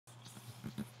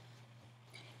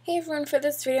Hey everyone, for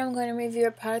this video I'm going to review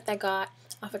a product I got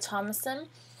off of Thomason.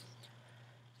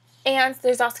 And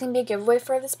there's also going to be a giveaway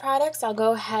for this product, so I'll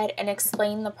go ahead and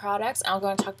explain the products. I'm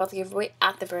going to talk about the giveaway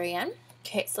at the very end.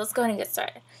 Okay, so let's go ahead and get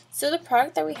started. So the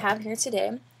product that we have here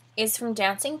today is from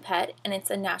Dancing Pet, and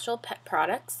it's a natural pet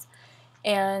products.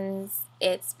 And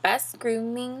it's Best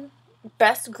Groomer,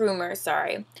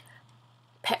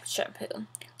 pet shampoo.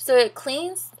 So it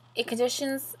cleans, it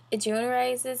conditions, it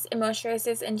deodorizes, it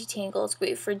moisturizes, and detangles.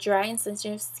 Great for dry and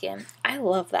sensitive skin. I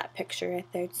love that picture right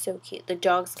there. It's so cute. The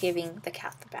dog's giving the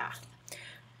cat the bath.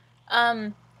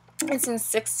 It's in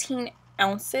 16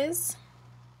 ounces.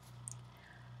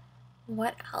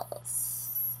 What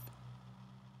else?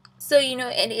 So,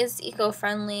 it is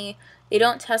eco-friendly. They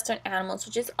don't test on animals,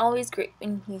 which is always great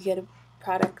when you get a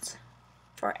product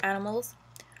for animals.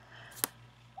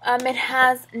 It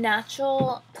has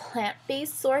natural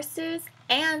plant-based sources,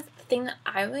 and the thing that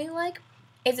I really like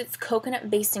is its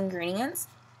coconut-based ingredients,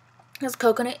 because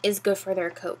coconut is good for their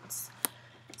coats.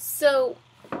 So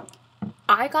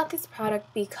I got this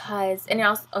product because, and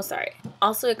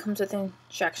also it comes with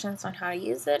instructions on how to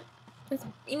use it.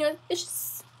 It's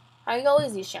just how you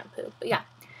always use shampoo, but yeah.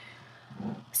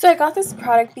 So I got this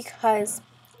product because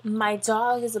my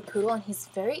dog is a poodle and he's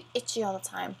very itchy all the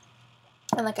time.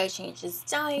 And I changed his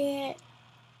diet.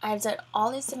 I've done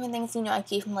all these different things. I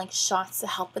gave him shots to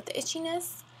help with the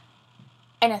itchiness,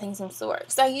 and nothing seems to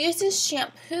work. So I used this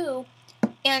shampoo,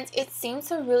 and it seemed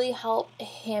to really help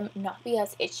him not be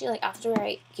as itchy. After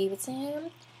I gave it to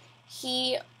him,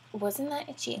 he wasn't that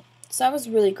itchy. So that was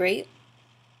really great.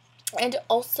 And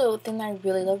also, the thing that I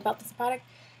really love about this product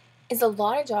is a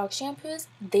lot of dog shampoos,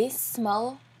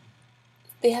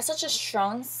 they have such a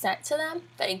strong scent to them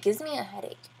that it gives me a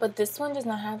headache. But this one does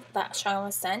not have that strong of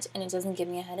a scent, and it doesn't give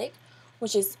me a headache,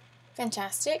 which is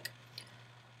fantastic.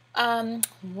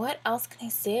 What else can I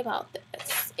say about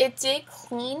this? It did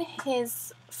clean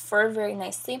his fur very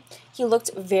nicely. He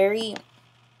looked very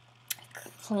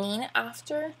clean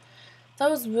after.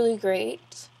 That was really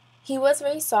great. He was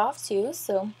very soft too,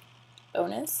 so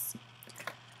bonus.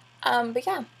 But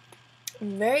yeah,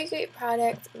 very great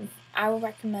product. I would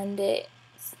recommend it.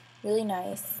 Really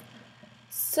nice.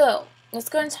 So let's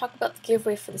go and talk about the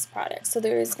giveaway for this product. So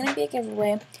there is going to be a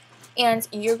giveaway, and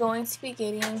you're going to be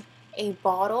getting a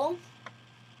bottle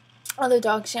of the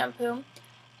dog shampoo,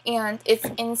 and it's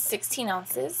in 16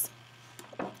 ounces.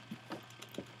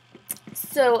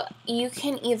 So you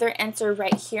can either enter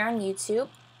right here on YouTube.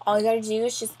 All you gotta do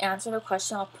is just answer the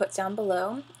question I'll put down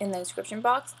below in the description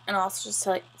box, and I'll also just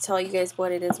tell you guys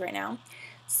what it is right now.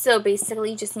 So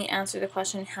basically, you just need to answer the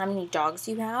question how many dogs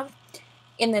you have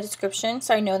in the description,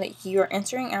 so I know that you are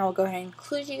entering, and I will go ahead and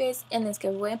include you guys in this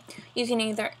giveaway. You can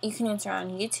enter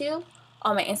on YouTube,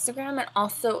 on my Instagram, and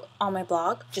also on my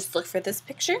blog. Just look for this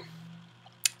picture,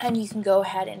 and you can go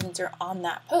ahead and enter on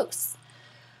that post.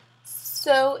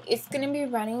 So it's going to be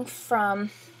running from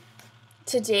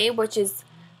today, which is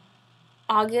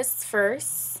August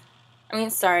 1st.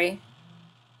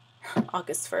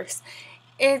 August 1st.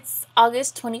 It's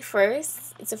August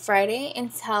 21st, it's a Friday,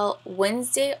 until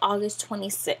Wednesday, August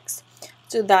 26th.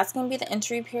 So that's going to be the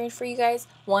entry period for you guys,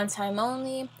 one time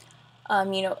only.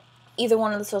 Either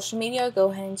one of the social media,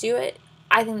 go ahead and do it.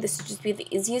 I think this would just be the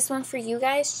easiest one for you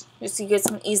guys, just so you guys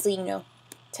can easily,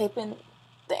 type in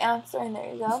the answer, and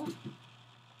there you go.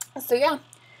 So yeah,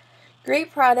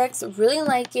 great products, really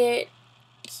like it.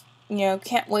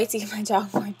 Can't wait to get my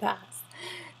dog more baths.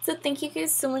 So thank you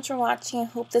guys so much for watching. I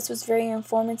hope this was very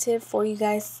informative for you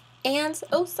guys. And,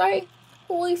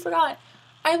 totally forgot.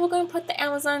 I will go and put the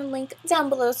Amazon link down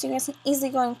below so you guys can easily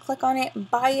go and click on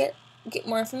it, buy it, get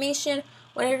more information,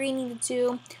 whatever you need to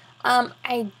do.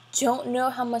 I don't know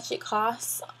how much it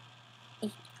costs.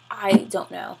 I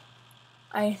don't know.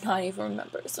 I do not even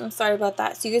remember, so I'm sorry about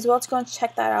that. So you guys will have to go and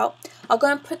check that out. I'll go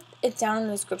and put it down in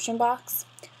the description box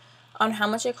on how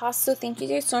much it costs. So thank you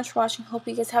guys so much for watching. Hope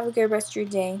you guys have a good rest of your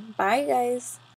day. Bye, guys.